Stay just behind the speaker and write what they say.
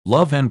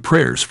Love and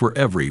prayers for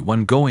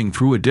everyone going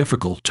through a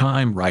difficult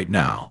time right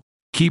now.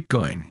 Keep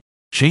going.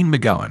 Shane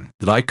MacGowan,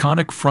 the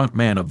iconic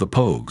frontman of the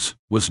Pogues,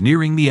 was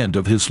nearing the end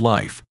of his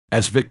life,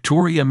 as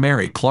Victoria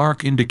Mary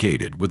Clark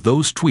indicated with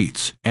those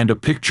tweets and a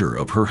picture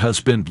of her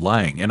husband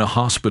lying in a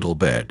hospital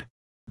bed.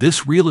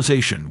 This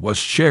realization was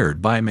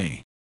shared by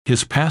me.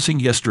 His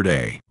passing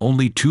yesterday,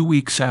 only 2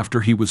 weeks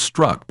after he was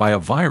struck by a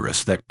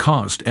virus that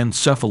caused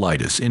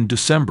encephalitis in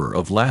December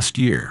of last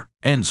year,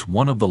 ends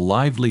one of the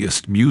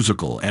liveliest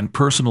musical and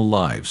personal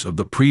lives of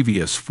the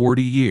previous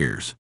 40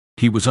 years.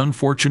 He was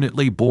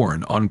unfortunately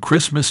born on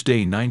Christmas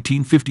Day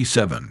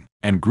 1957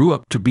 and grew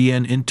up to be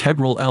an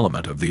integral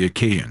element of the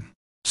occasion.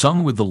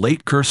 Sung with the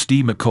late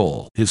Kirsty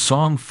MacColl, his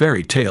song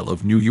Fairytale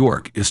of New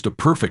York is the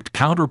perfect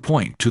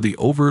counterpoint to the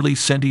overly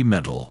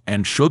sentimental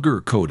and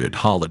sugar-coated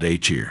holiday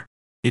cheer.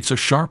 It's a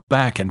sharp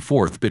back and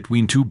forth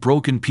between two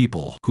broken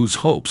people whose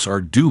hopes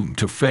are doomed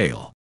to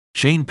fail.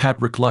 Shane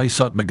Patrick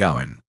Lysott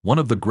MacGowan, one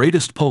of the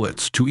greatest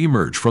poets to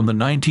emerge from the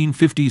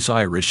 1950s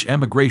Irish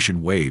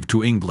emigration wave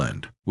to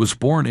England, was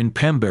born in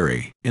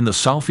Pembury, in the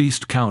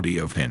southeast county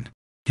of Hinn.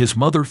 His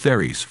mother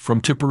Therese, from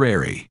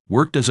Tipperary,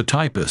 worked as a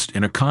typist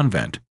in a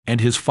convent,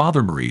 and his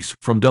father Maurice,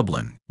 from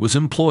Dublin, was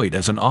employed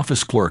as an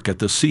office clerk at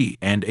the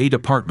C&A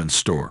department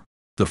store.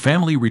 The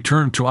family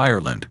returned to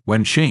Ireland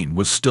when Shane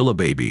was still a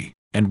baby,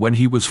 and when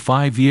he was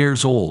 5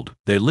 years old,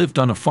 they lived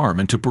on a farm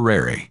in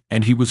Tipperary,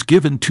 and he was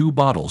given 2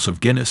 bottles of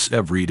Guinness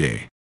every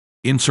day.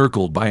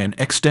 Encircled by an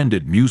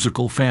extended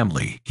musical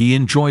family, he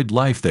enjoyed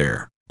life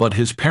there, but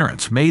his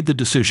parents made the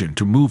decision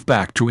to move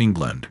back to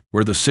England,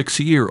 where the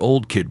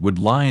 6-year-old kid would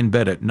lie in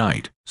bed at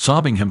night,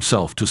 sobbing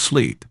himself to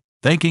sleep,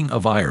 thinking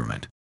of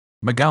Ireland.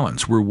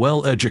 MacGowans were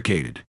well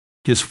educated.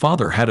 His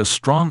father had a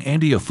strong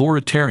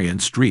anti-authoritarian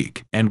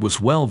streak and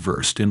was well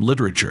versed in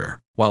literature,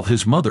 while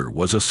his mother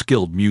was a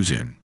skilled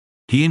musician.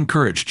 He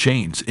encouraged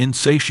Shane's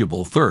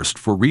insatiable thirst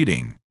for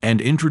reading and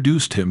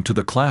introduced him to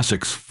the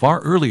classics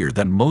far earlier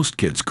than most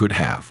kids could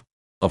have.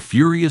 A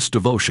Furious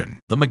Devotion,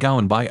 the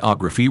MacGowan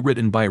biography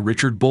written by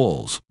Richard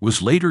Bowles,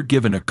 was later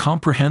given a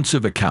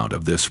comprehensive account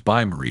of this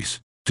by Maurice.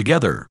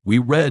 Together, we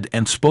read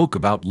and spoke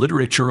about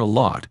literature a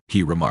lot,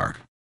 he remarked.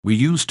 We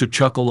used to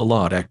chuckle a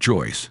lot at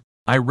Joyce.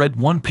 I read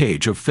 1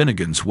 page of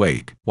Finnegan's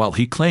Wake, while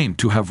he claimed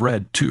to have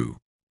read 2.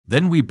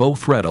 Then we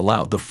both read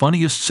aloud the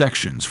funniest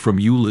sections from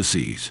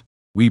Ulysses.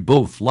 We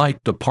both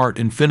liked the part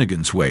in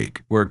Finnegan's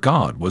Wake where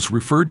God was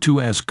referred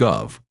to as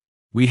Gov.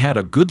 We had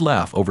a good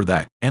laugh over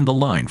that, and the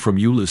line from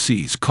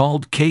Ulysses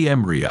called K.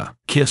 Emria,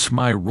 kiss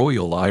my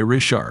royal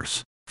Irish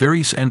arse.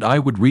 Therese and I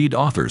would read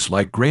authors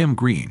like Graham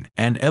Greene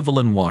and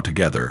Evelyn Waugh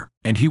together,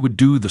 and he would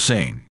do the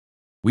same.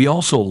 We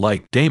also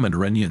liked Damon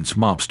Runyon's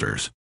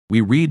mobsters.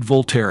 We read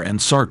Voltaire and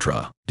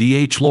Sartre,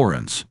 D.H.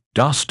 Lawrence,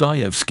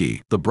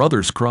 Dostoevsky, the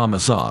brothers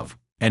Karamazov,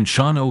 and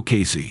Sean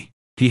O'Casey.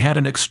 He had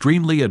an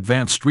extremely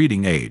advanced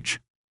reading age.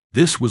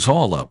 This was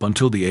all up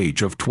until the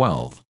age of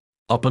 12.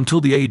 Up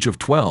until the age of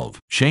 12,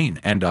 Shane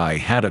and I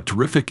had a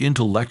terrific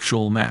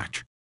intellectual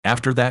match.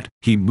 After that,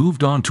 he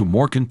moved on to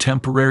more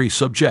contemporary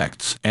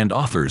subjects and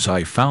authors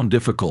I found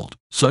difficult,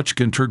 such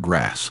Gunter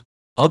Grass.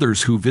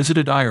 Others who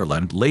visited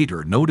Ireland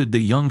later noted the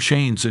young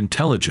Shane's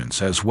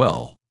intelligence as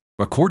well.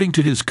 According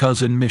to his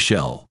cousin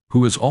Michelle,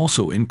 who is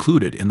also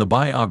included in the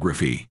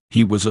biography,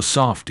 he was a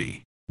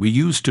softie. We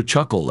used to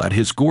chuckle at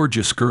his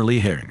gorgeous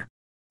curly hair.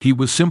 He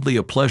was simply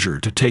a pleasure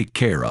to take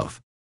care of.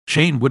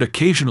 Shane would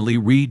occasionally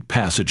read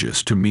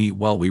passages to me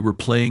while we were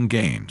playing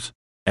games.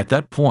 At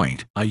that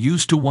point, I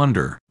used to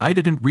wonder, I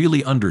didn't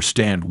really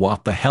understand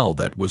what the hell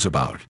that was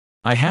about.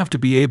 I have to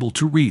be able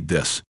to read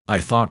this, I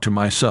thought to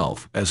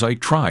myself as I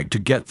tried to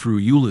get through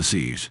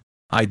Ulysses.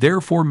 I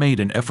therefore made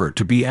an effort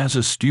to be as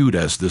astute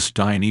as this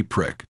tiny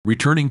prick.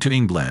 Returning to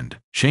England,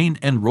 Shane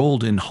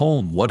enrolled in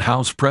Holmwood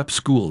House Prep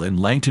School in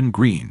Langton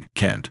Green,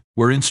 Kent,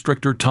 where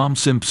instructor Tom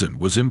Simpson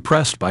was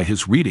impressed by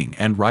his reading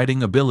and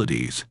writing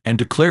abilities and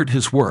declared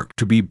his work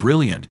to be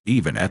brilliant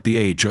even at the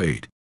age of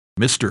 8.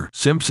 Mr.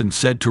 Simpson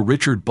said to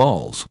Richard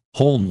Bowles,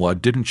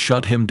 Holmwood didn't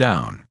shut him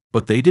down,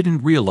 but they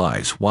didn't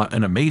realize what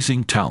an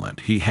amazing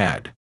talent he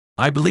had.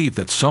 I believe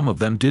that some of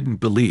them didn't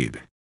believe.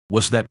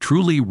 Was that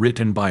truly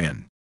written by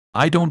an?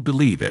 I don't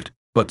believe it,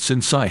 but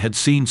since I had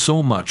seen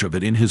so much of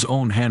it in his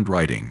own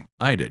handwriting,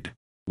 I did.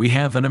 We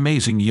have an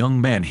amazing young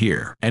man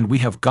here, and we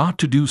have got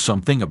to do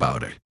something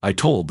about it, I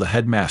told the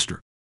headmaster.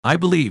 I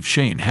believe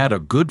Shane had a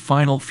good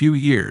final few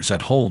years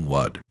at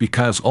Holmwood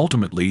because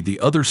ultimately the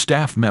other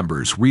staff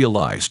members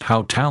realized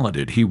how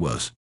talented he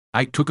was.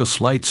 I took a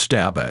slight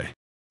stab at it.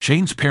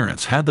 Shane's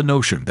parents had the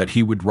notion that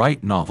he would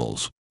write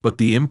novels, but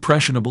the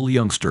impressionable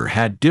youngster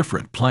had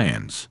different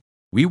plans.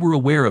 We were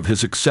aware of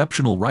his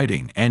exceptional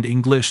writing and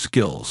English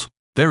skills,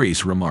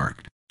 Therese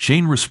remarked.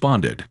 Shane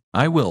responded,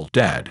 I will,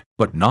 Dad,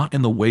 but not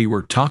in the way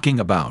we're talking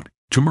about,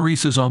 to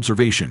Maurice's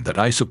observation that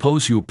I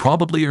suppose you'll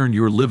probably earn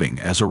your living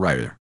as a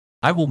writer.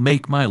 I will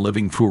make my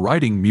living through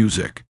writing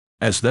music,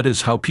 as that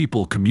is how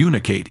people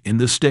communicate in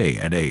this day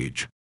and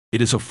age. It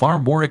is a far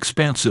more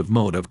expansive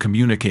mode of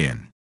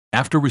communication.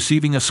 After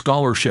receiving a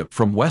scholarship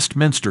from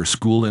Westminster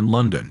School in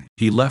London,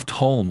 he left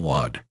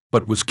Holmwood,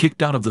 but was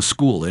kicked out of the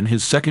school in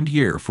his second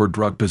year for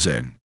drug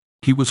possession.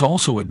 He was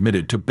also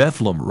admitted to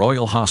Bethlehem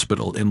Royal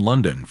Hospital in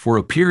London for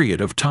a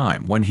period of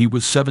time when he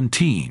was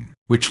 17,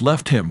 which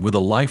left him with a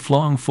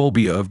lifelong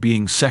phobia of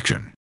being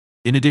sectioned.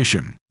 In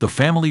addition, the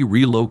family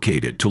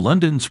relocated to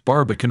London's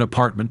Barbican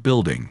apartment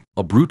building,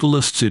 a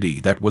brutalist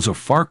city that was a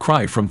far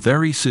cry from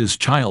Therese's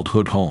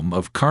childhood home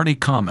of Carney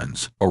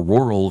Commons, a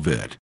rural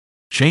village.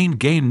 Shane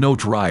gained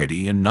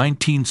notoriety in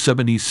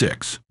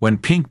 1976 when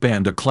Pink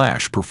band The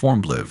Clash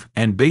performed live,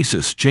 and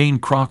bassist Jane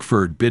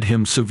Crockford bit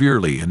him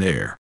severely in the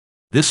ear.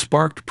 This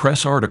sparked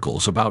press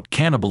articles about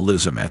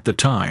cannibalism at the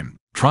time,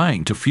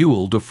 trying to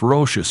fuel the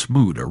ferocious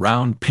mood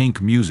around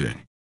Pink music.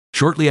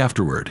 Shortly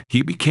afterward,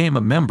 he became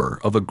a member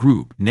of a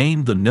group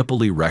named the Nipple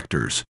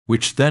Erectors,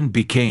 which then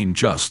became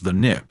just the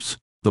Nips.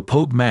 The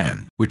Pogue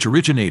Man, which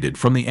originated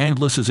from the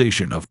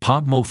anglicization of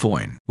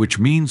Pogmothoin, which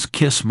means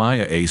kiss my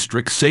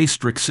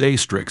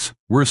astrix,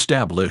 were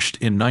established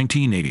in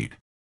 1980.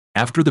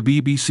 After the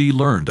BBC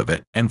learned of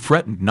it and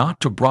threatened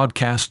not to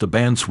broadcast the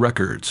band's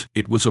records,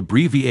 it was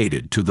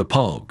abbreviated to the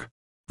Pogue.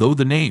 Though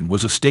the name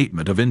was a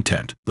statement of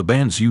intent, the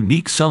band's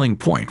unique selling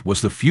point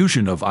was the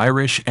fusion of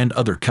Irish and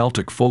other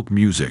Celtic folk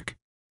music.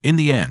 In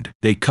the end,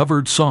 they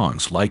covered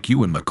songs like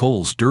Ewan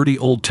MacColl's Dirty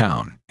Old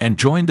Town and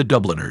joined the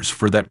Dubliners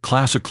for that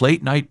classic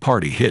late-night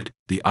party hit,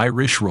 The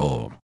Irish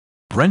Roll.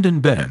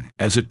 Brendan Bennett,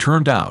 as it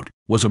turned out,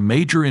 was a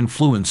major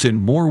influence in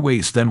more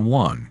ways than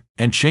one,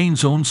 and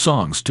Shane's own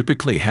songs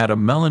typically had a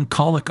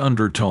melancholic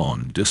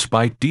undertone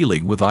despite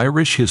dealing with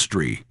Irish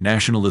history,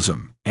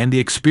 nationalism, and the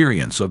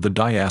experience of the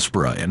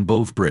diaspora in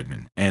both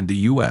Britain and the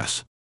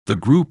US. The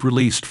group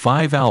released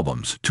 5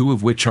 albums, 2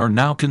 of which are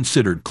now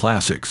considered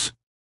classics: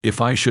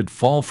 If I Should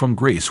Fall From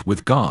Grace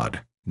with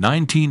God,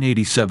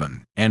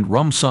 1987, and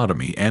Rum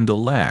Sodomy and the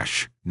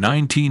Lash,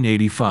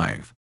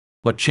 1985.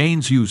 But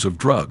Shane's use of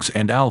drugs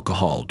and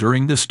alcohol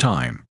during this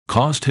time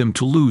caused him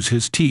to lose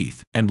his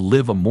teeth and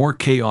live a more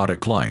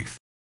chaotic life.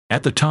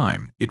 At the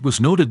time, it was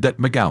noted that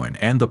MacGowan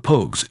and the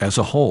Pogues as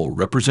a whole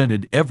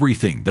represented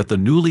everything that the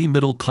newly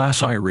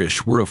middle-class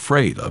Irish were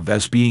afraid of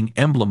as being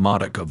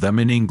emblematic of them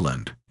in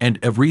England, and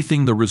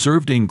everything the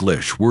reserved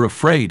English were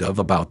afraid of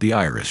about the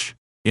Irish.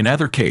 In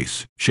either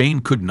case, Shane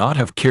could not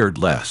have cared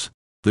less.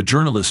 The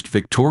journalist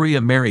Victoria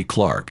Mary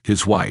Clark,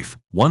 his wife,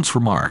 once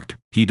remarked,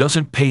 "He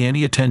doesn't pay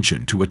any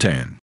attention to a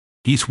ten.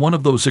 He's one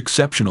of those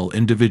exceptional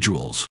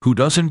individuals who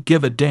doesn't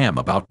give a damn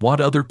about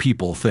what other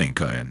people think."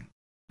 And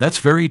that's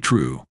very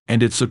true,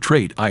 and it's a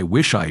trait I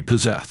wish I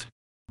possessed.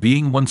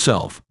 Being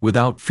oneself,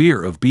 without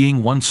fear of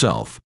being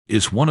oneself,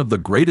 is one of the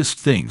greatest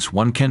things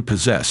one can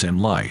possess in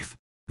life.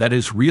 That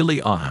is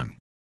really on.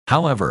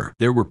 However,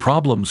 there were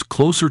problems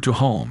closer to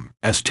home,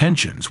 as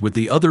tensions with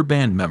the other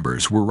band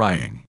members were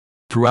rising.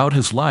 Throughout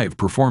his live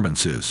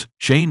performances,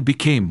 Shane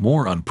became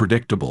more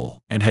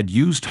unpredictable and had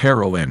used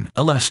heroin,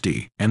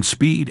 LSD, and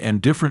speed at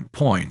different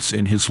points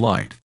in his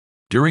life.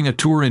 During a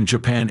tour in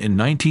Japan in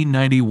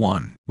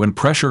 1991, when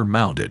pressure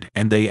mounted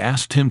and they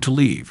asked him to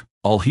leave,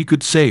 all he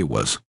could say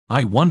was,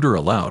 "I wonder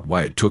aloud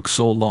why it took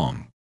so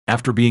long."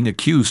 After being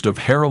accused of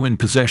heroin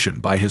possession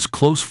by his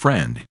close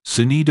friend,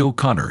 Sinead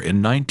O'Connor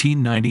in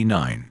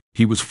 1999,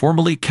 he was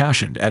formally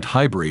cautioned at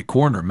Highbury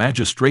Corner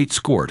Magistrates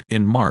Court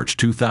in March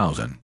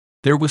 2000.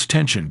 There was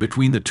tension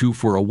between the two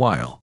for a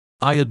while.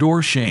 "I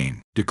adore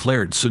Shane,"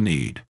 declared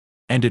Sinead,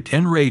 "and it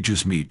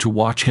enrages me to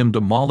watch him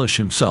demolish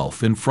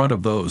himself in front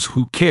of those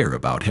who care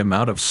about him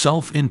out of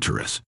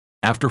self-interest."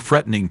 After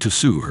threatening to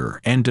sue her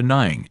and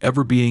denying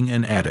ever being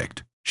an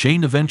addict,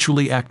 Shane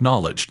eventually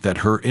acknowledged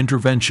that her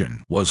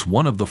intervention was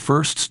one of the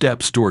first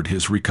steps toward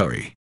his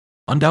recovery.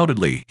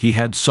 Undoubtedly, he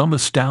had some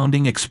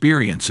astounding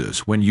experiences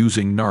when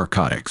using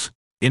narcotics.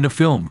 In a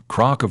film,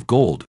 Crock of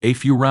Gold, A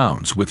Few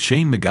Rounds with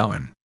Shane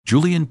MacGowan,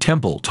 Julian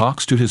Temple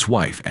talks to his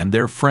wife and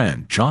their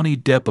friend Johnny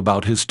Depp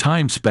about his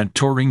time spent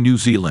touring New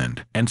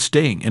Zealand and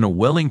staying in a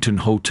Wellington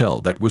hotel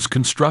that was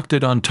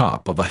constructed on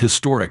top of a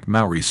historic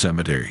Maori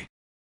cemetery.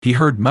 He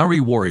heard Maori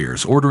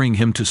warriors ordering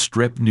him to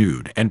strip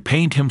nude and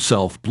paint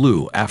himself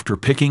blue after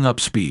picking up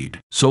speed,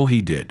 so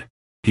he did.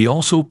 He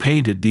also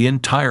painted the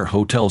entire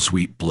hotel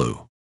suite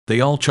blue. They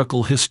all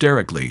chuckle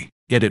hysterically,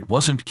 yet it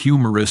wasn't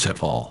humorous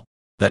at all.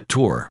 That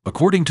tour,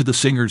 according to the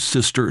singer's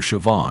sister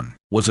Siobhan,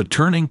 was a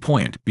turning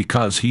point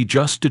because he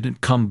just didn't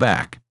come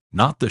back,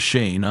 not the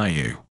Shane I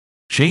knew.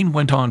 Shane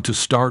went on to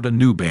start a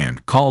new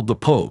band called the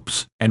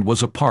Pogues and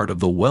was a part of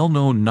the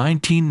well-known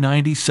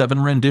 1997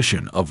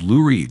 rendition of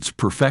Lou Reed's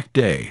Perfect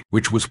Day,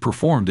 which was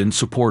performed in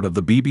support of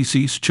the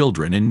BBC's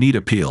Children in Need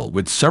appeal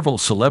with several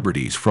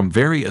celebrities from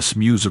various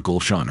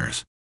musical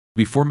genres.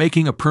 Before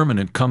making a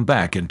permanent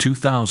comeback in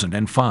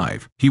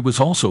 2005, he was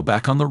also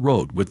back on the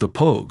road with the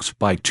Pogues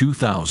by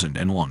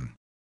 2001.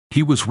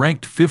 He was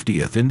ranked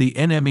 50th in the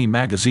NME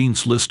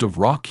magazine's list of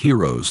rock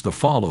heroes the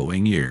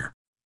following year.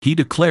 He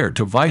declared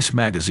to Vice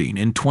magazine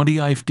in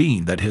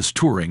 2015 that his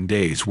touring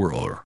days were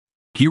over.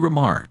 He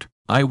remarked,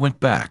 "I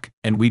went back,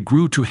 and we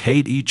grew to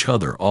hate each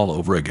other all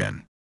over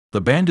again. The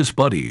band is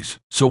buddies,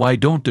 so I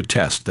don't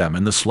detest them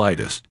in the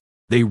slightest.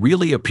 They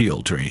really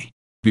appeal to me.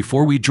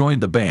 Before we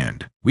joined the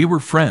band, we were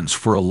friends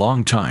for a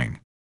long time.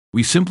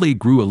 We simply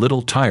grew a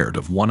little tired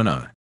of one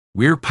another.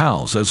 We're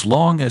pals as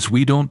long as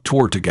we don't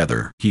tour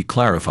together, he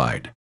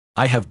clarified.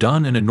 I have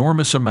done an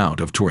enormous amount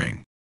of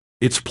touring.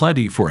 It's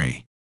plenty for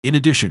me. In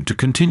addition to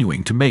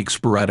continuing to make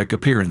sporadic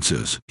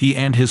appearances, he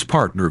and his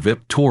partner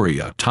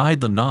Victoria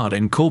tied the knot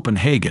in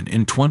Copenhagen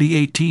in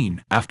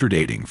 2018 after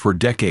dating for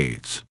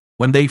decades.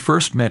 When they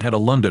first met at a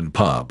London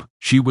pub,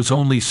 she was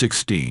only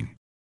 16.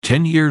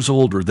 10 years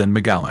older than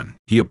MacGowan,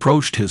 he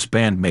approached his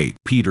bandmate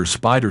Peter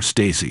Spider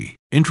Stacey,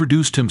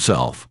 introduced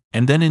himself,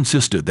 and then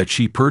insisted that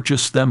she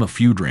purchase them a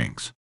few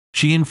drinks.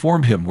 She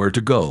informed him where to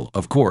go,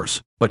 of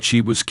course, but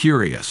she was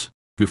curious.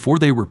 Before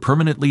they were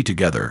permanently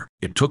together,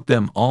 it took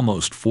them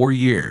almost 4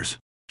 years.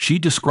 She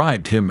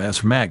described him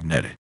as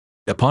magnetic.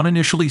 Upon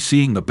initially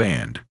seeing the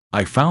band,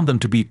 I found them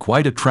to be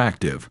quite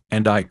attractive,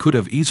 and I could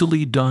have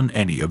easily done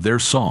any of their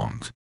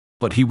songs.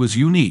 But he was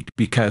unique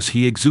because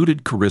he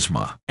exuded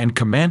charisma and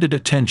commanded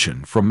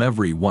attention from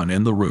everyone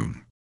in the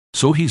room.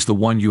 So he's the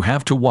one you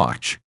have to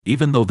watch,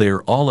 even though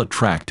they're all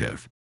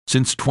attractive.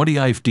 Since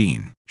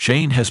 2015,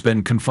 Shane has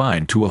been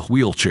confined to a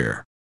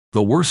wheelchair.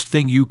 The worst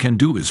thing you can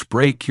do is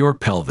break your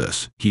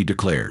pelvis, he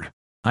declared.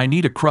 I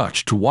need a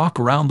crutch to walk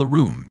around the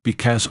room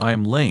because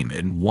I'm lame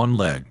in one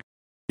leg.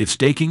 It's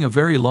taking a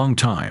very long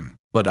time,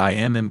 but I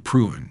am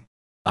improving.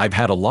 I've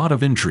had a lot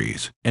of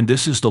injuries, and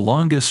this is the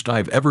longest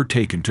I've ever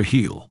taken to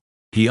heal.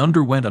 He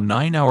underwent a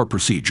 9-hour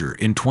procedure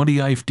in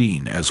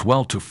 2015 as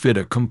well to fit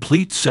a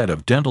complete set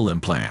of dental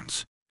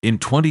implants. In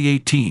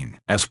 2018,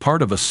 as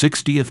part of a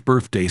 60th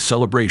birthday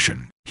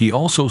celebration, he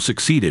also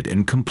succeeded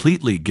in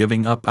completely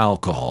giving up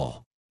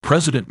alcohol.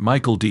 President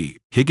Michael D.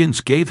 Higgins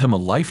gave him a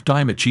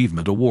Lifetime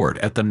Achievement Award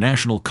at the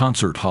National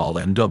Concert Hall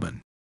in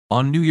Dublin.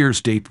 On New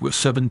Year's Day was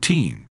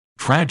 17.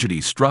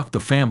 Tragedy struck the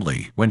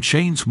family when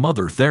Shane's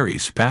mother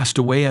Therese passed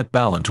away at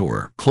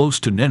Ballantor, close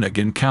to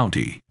Ninnigan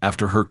County,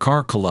 after her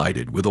car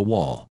collided with a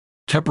wall.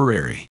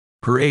 Temporary.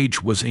 Her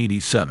age was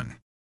 87.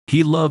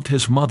 He loved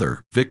his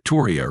mother,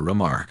 Victoria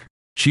remarked.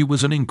 She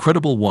was an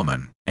incredible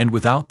woman, and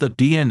without the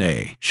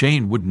DNA,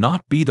 Shane would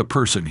not be the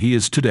person he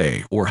is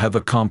today or have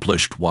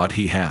accomplished what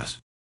he has.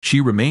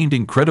 She remained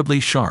incredibly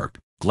sharp,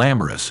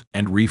 glamorous,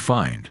 and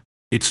refined.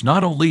 It's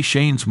not only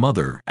Shane's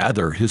mother,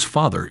 either his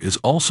father is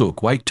also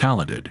quite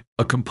talented,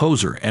 a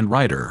composer and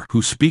writer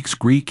who speaks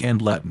Greek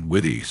and Latin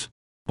with ease.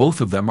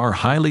 Both of them are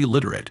highly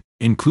literate,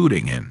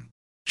 including him.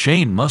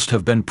 Shane must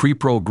have been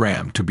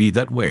pre-programmed to be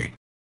that way.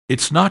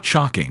 It's not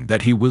shocking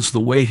that he was the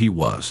way he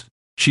was.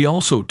 She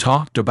also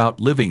talked about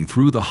living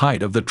through the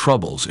height of the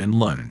Troubles in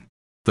London.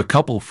 The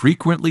couple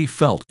frequently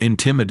felt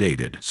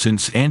intimidated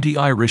since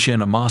anti-Irish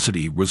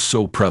animosity was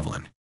so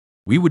prevalent.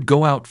 We would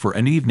go out for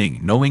an evening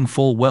knowing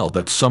full well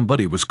that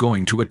somebody was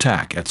going to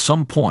attack at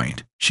some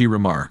point, she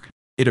remarked.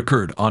 It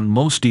occurred on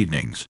most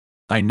evenings.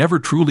 I never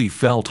truly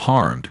felt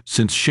harmed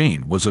since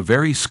Shane was a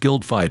very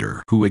skilled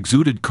fighter who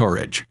exuded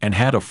courage and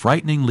had a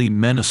frighteningly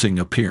menacing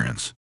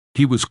appearance.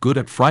 He was good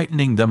at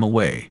frightening them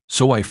away,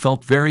 so I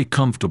felt very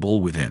comfortable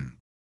with him.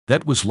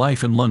 That was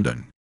life in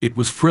London. It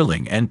was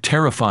thrilling and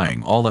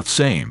terrifying all the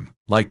same,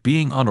 like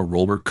being on a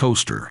roller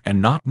coaster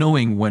and not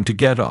knowing when to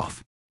get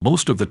off.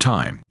 Most of the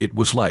time, it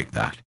was like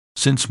that.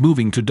 Since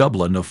moving to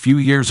Dublin a few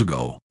years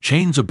ago,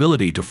 Shane's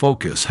ability to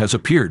focus has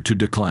appeared to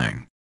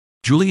decline.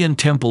 Julian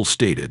Temple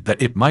stated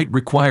that it might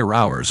require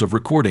hours of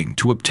recording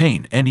to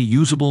obtain any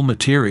usable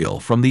material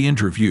from the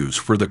interviews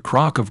for the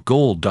Crock of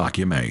Gold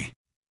documentary.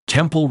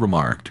 Temple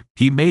remarked,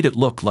 he made it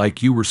look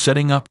like you were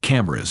setting up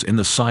cameras in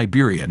the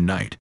Siberian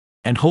night,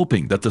 and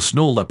hoping that the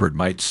snow leopard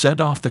might set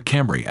off the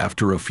camera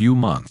after a few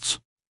months.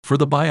 For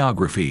the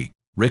biography,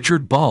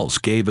 Richard Balls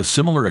gave a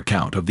similar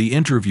account of the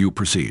interview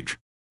procedure.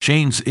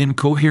 Shane's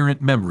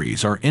incoherent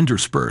memories are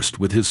interspersed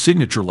with his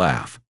signature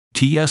laugh,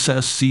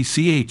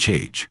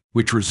 TSSCCHH,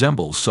 which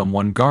resembles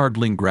someone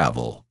gargling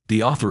gravel,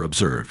 the author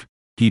observed.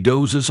 He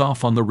dozes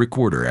off on the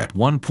recorder at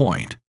one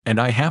point,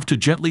 and I have to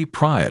gently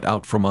pry it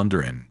out from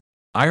under him.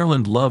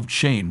 Ireland loved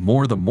Shane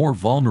more the more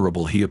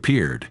vulnerable he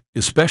appeared,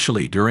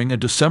 especially during a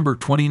December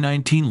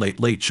 2019 Late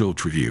Late Show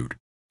tribute.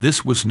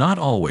 This was not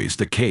always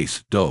the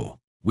case, though.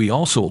 We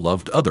also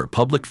loved other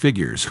public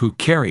figures who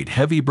carried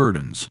heavy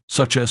burdens,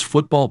 such as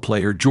football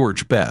player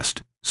George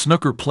Best,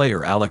 snooker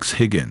player Alex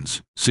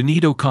Higgins,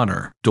 Sinead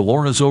O'Connor,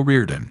 Dolores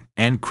O'Riordan,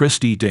 and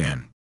Christy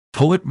Dan.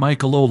 Poet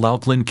Michael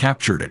O'Loughlin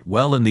captured it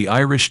well in the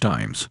Irish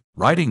Times,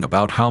 writing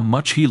about how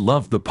much he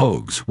loved the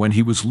Pogues when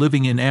he was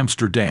living in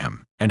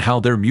Amsterdam, and how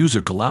their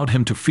music allowed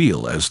him to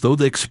feel as though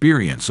the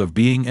experience of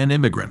being an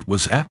immigrant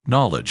was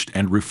acknowledged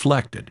and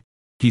reflected.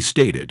 He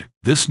stated,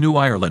 "This new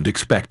Ireland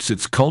expects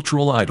its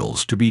cultural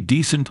idols to be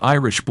decent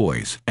Irish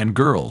boys and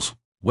girls,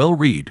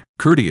 well-read,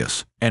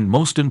 courteous, and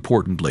most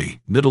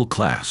importantly, middle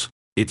class.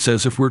 It's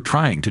as if we're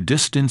trying to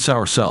distance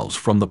ourselves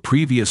from the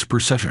previous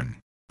procession."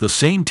 The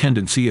same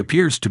tendency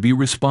appears to be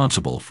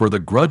responsible for the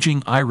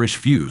grudging Irish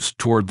views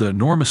toward the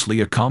enormously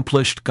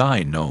accomplished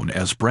guy known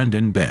as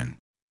Brendan Ben.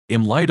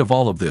 In light of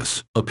all of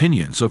this,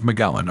 opinions of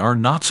MacGowan are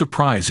not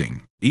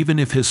surprising, even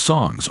if his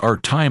songs are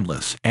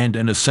timeless and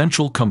an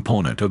essential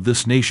component of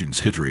this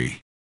nation's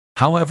history.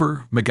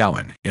 However,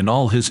 MacGowan, in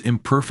all his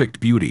imperfect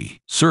beauty,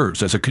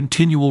 serves as a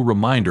continual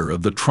reminder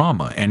of the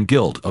trauma and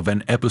guilt of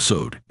an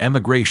episode,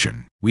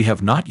 emigration, we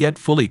have not yet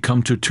fully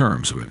come to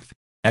terms with.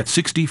 At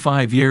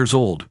 65 years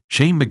old,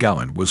 Shane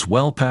MacGowan was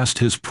well past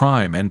his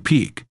prime and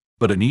peak,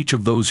 but in each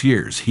of those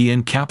years he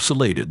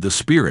encapsulated the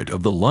spirit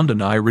of the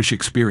London Irish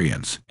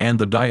experience and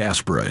the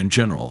diaspora in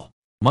general.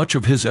 Much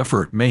of his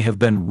effort may have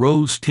been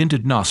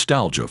rose-tinted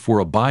nostalgia for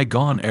a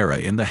bygone era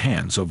in the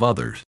hands of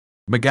others.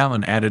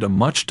 MacGowan added a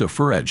much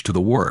tougher edge to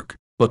the work,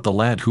 but the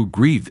lad who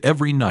grieved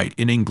every night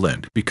in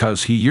England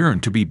because he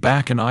yearned to be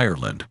back in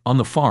Ireland, on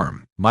the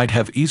farm, might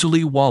have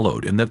easily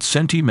wallowed in that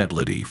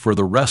sentimentality for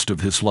the rest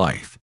of his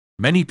life.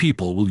 Many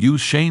people will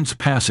use Shane's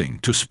passing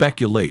to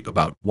speculate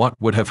about what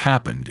would have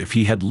happened if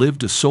he had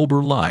lived a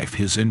sober life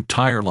his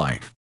entire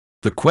life.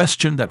 The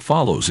question that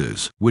follows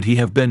is, would he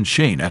have been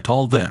Shane at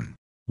all then?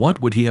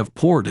 What would he have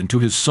poured into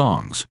his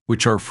songs,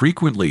 which are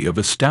frequently of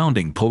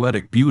astounding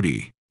poetic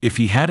beauty, if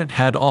he hadn't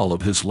had all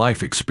of his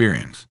life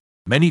experience?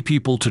 Many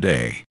people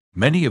today,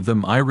 many of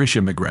them Irish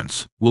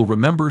immigrants, will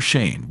remember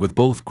Shane with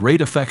both great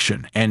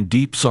affection and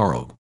deep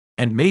sorrow.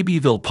 And maybe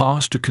they'll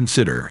pause to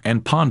consider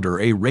and ponder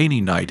A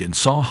Rainy Night in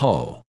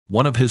Soho,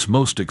 one of his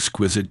most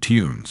exquisite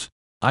tunes.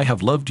 I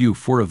have loved you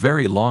for a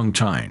very long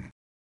time.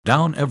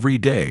 Down every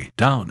day,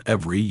 down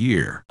every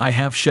year, I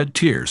have shed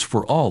tears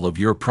for all of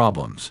your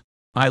problems.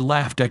 I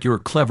laughed at your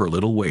clever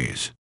little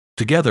ways.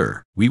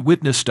 Together, we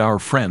witnessed our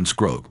friends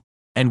grow,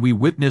 and we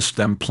witnessed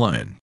them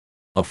plummet.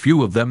 A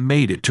few of them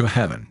made it to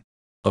heaven.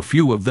 A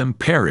few of them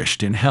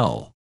perished in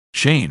hell.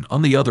 Shane,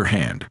 on the other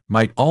hand,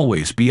 might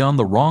always be on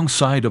the wrong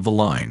side of the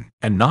line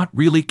and not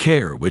really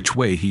care which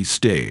way he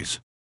stays.